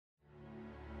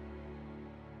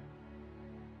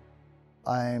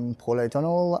I'm Paul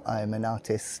O'Donnell. I'm an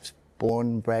artist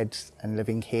born, bred and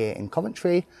living here in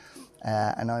Coventry,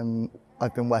 and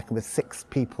I've been working with 6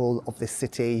 people of this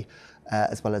city,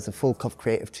 as well as a full Cov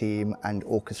creative team and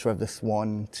Orchestra of the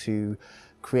Swan, to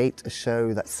create a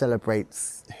show that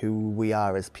celebrates who we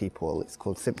are as people. It's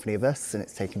called Symphony of Us, and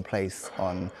it's taking place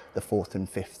on the 4th and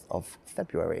 5th of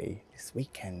February this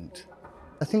weekend.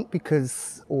 I think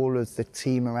because all of the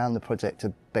team around the project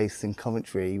are based in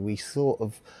Coventry, we sort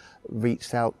of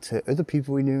reached out to other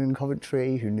people we knew in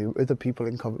Coventry, who knew other people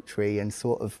in Coventry, and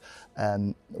sort of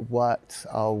worked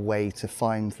our way to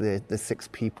find the 6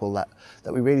 people that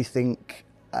we really think,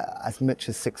 as much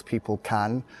as 6 people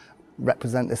can,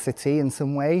 represent the city in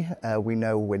some way. We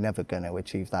know we're never going to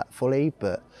achieve that fully,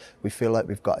 but we feel like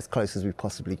we've got as close as we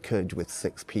possibly could with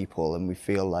 6 people, and we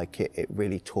feel like it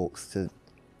really talks to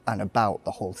and about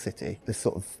the whole city. The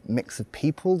sort of mix of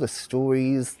people, the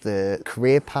stories, the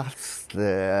career paths,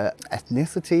 the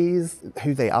ethnicities,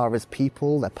 who they are as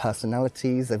people, their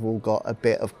personalities. They've all got a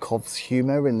bit of Cov's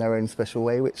humour in their own special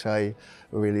way, which I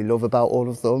really love about all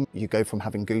of them. You go from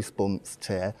having goosebumps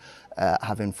to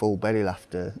having full belly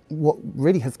laughter. What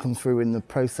really has come through in the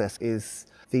process is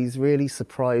these really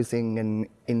surprising and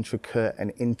intricate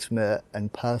and intimate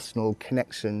and personal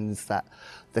connections that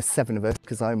the 7 of us,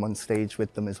 because I'm on stage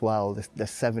with them as well, the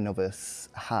 7 of us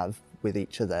have with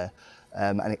each other.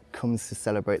 And it comes to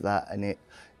celebrate that, and it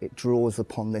draws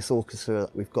upon this orchestra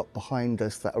that we've got behind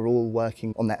us that are all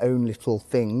working on their own little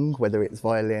thing, whether it's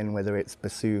violin, whether it's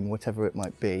bassoon, whatever it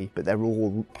might be, but they're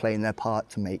all playing their part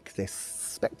to make this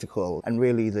spectacle. And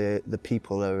really the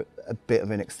people are a bit of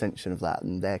an extension of that,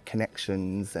 and their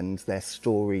connections and their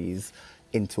stories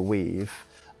interweave.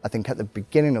 I think at the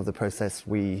beginning of the process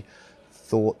we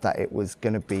thought that it was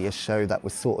going to be a show that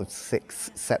was sort of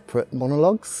 6 separate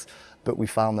monologues, but we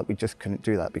found that we just couldn't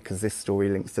do that because this story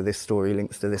links to this story,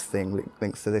 links to this thing,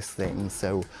 links to this thing.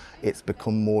 So it's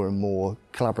become more and more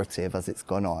collaborative as it's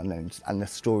gone on, and the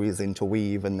stories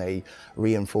interweave and they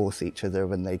reinforce each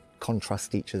other and they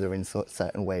contrast each other in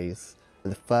certain ways.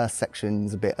 The first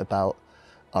section's a bit about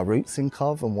our roots in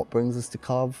Cov and what brings us to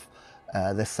Cov.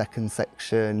 The second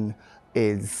section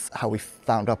is how we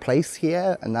found our place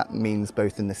here, and that means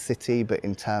both in the city, but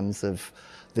in terms of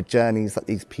the journeys that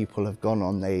these people have gone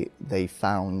on, they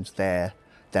found their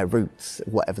roots,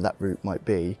 whatever that route might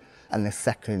be. And the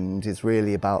second is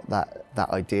really about that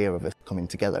idea of us coming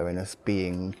together and us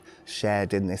being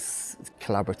shared in this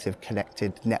collaborative,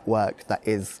 connected network that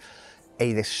is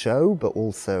this show, but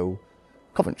also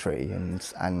Coventry and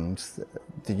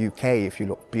the UK. If you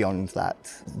look beyond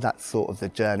that, that's sort of the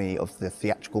journey of the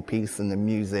theatrical piece, and the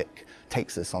music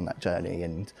takes us on that journey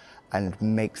and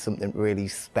makes something really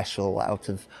special out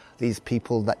of these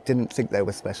people that didn't think they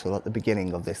were special at the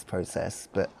beginning of this process,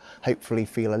 but hopefully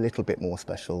feel a little bit more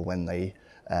special when they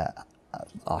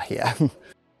are here.